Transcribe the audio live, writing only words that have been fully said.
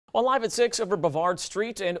Well, live at 6 over Bavard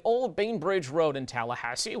Street and Old Bainbridge Road in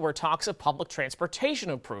Tallahassee, where talks of public transportation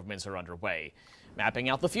improvements are underway. Mapping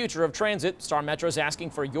out the future of transit, StarMetro is asking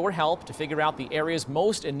for your help to figure out the areas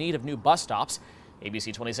most in need of new bus stops.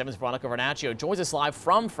 ABC 27's Veronica Vernaccio joins us live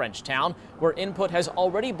from Frenchtown, where input has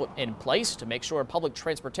already been in place to make sure public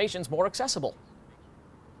transportation is more accessible.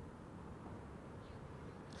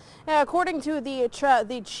 According to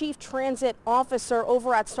the chief transit officer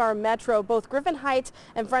over at StarMetro, both Griffin Heights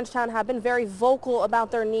and Frenchtown have been very vocal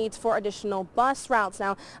about their needs for additional bus routes.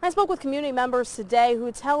 Now, I spoke with community members today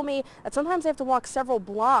who tell me that sometimes they have to walk several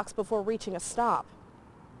blocks before reaching a stop.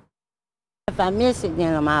 If I miss it,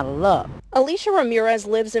 then I'm out of luck. Alicia Ramirez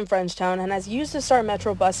lives in Frenchtown and has used the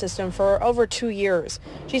StarMetro bus system for over 2 years.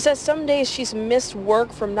 She says some days she's missed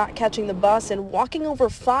work from not catching the bus and walking over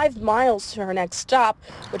 5 miles to her next stop,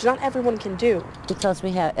 which not everyone can do. Because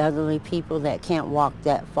we have elderly people that can't walk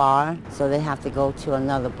that far, so they have to go to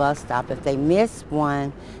another bus stop. If they miss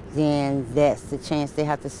one, then that's the chance they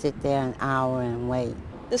have to sit there an hour and wait.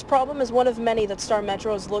 This problem is one of many that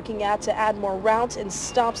StarMetro is looking at to add more routes and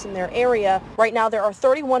stops in their area. Right now, there are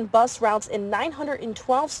 31 bus routes and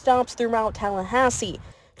 912 stops throughout Tallahassee.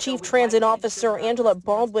 Chief Transit Officer Angela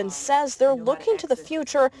Baldwin says they're looking to the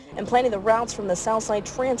future and planning the routes from the Southside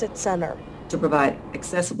Transit Center to provide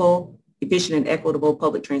accessible, efficient, and equitable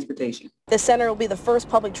public transportation. The center will be the first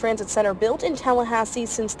public transit center built in Tallahassee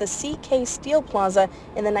since the CK Steel Plaza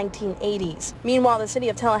in the 1980s. Meanwhile, the City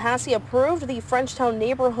of Tallahassee approved the Frenchtown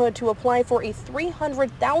neighborhood to apply for a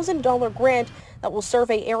 $300,000 grant that will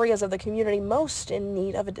survey areas of the community most in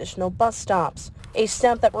need of additional bus stops, a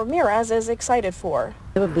step that Ramirez is excited for.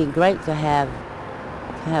 It would be great to have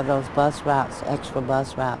those bus routes, extra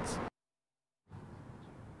bus routes.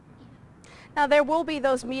 Now, there will be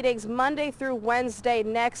those meetings Monday through Wednesday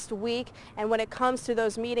next week. And when it comes to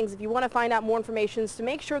those meetings, if you want to find out more information to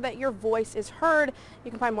make sure that your voice is heard,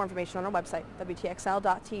 you can find more information on our website,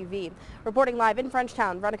 WTXL.TV. Reporting live in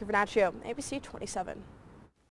Frenchtown, Veronica Vernaccio, ABC 27.